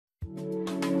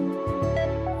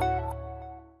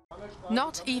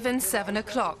Not even 7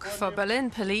 o'clock. For Berlin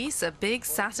police, a big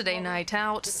Saturday night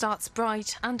out starts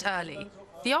bright and early.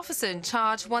 The officer in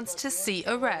charge wants to see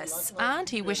arrests, and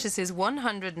he wishes his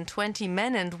 120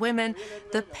 men and women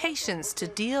the patience to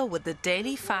deal with the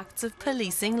daily facts of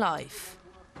policing life.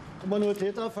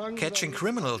 Catching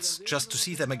criminals just to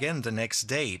see them again the next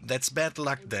day, that's bad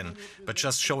luck then. But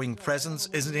just showing presence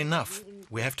isn't enough.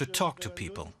 We have to talk to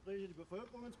people.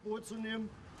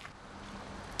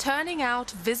 Turning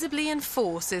out visibly in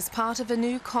force is part of a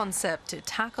new concept to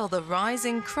tackle the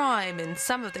rising crime in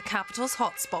some of the capital's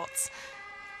hotspots.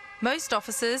 Most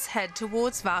officers head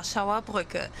towards Warschauer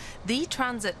Brücke, the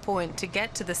transit point to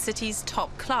get to the city's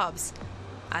top clubs.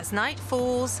 As night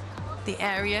falls, the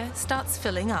area starts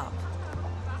filling up.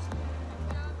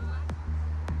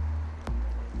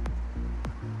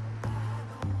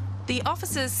 The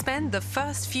officers spend the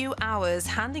first few hours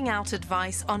handing out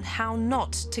advice on how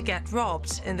not to get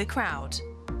robbed in the crowd.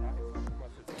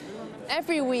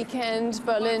 Every weekend,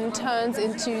 Berlin turns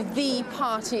into the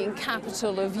partying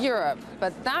capital of Europe,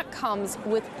 but that comes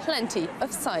with plenty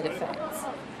of side effects.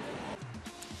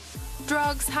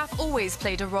 Drugs have always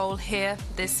played a role here.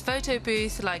 This photo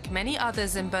booth, like many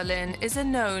others in Berlin, is a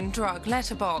known drug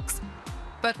letterbox.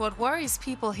 But what worries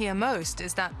people here most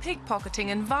is that pickpocketing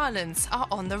and violence are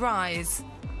on the rise.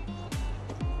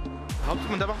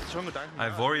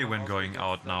 I worry when going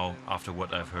out now, after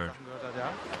what I've heard.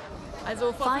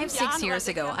 5-6 years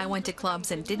ago, I went to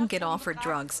clubs and didn't get offered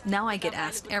drugs. Now I get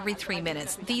asked every 3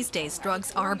 minutes. These days,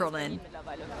 drugs are Berlin.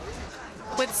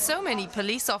 With so many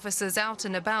police officers out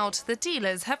and about, the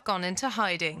dealers have gone into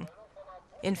hiding.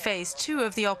 In phase 2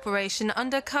 of the operation,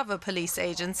 undercover police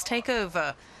agents take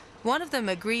over. One of them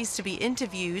agrees to be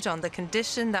interviewed on the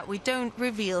condition that we don't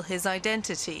reveal his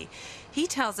identity. He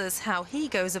tells us how he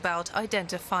goes about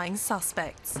identifying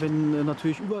suspects.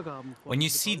 When you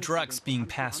see drugs being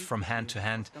passed from hand to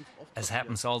hand, as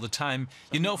happens all the time,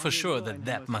 you know for sure that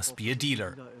that must be a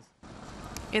dealer.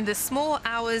 In the small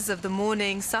hours of the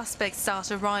morning, suspects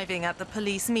start arriving at the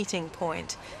police meeting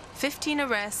point. 15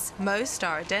 arrests, most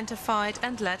are identified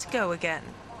and let go again.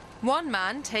 One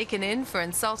man taken in for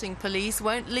insulting police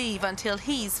won't leave until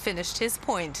he's finished his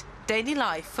point. Daily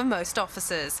life for most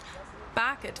officers.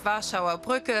 Back at Warschauer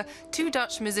Brücke, 2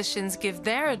 Dutch musicians give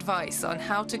their advice on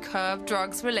how to curb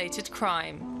drugs-related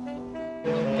crime.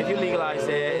 If you legalize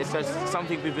it, it's just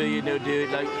something people do.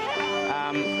 Like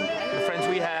the friends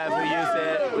we have who use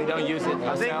it, we don't use it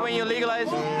ourselves. I think when you legalize,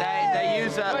 they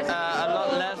use a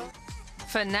lot less.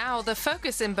 For now, the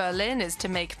focus in Berlin is to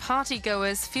make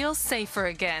partygoers feel safer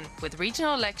again, with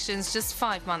regional elections just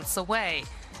 5 months away.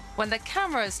 When the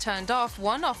camera is turned off,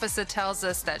 one officer tells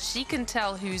us that she can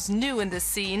tell who's new in the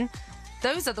scene.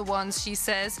 Those are the ones, she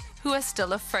says, who are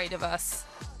still afraid of us.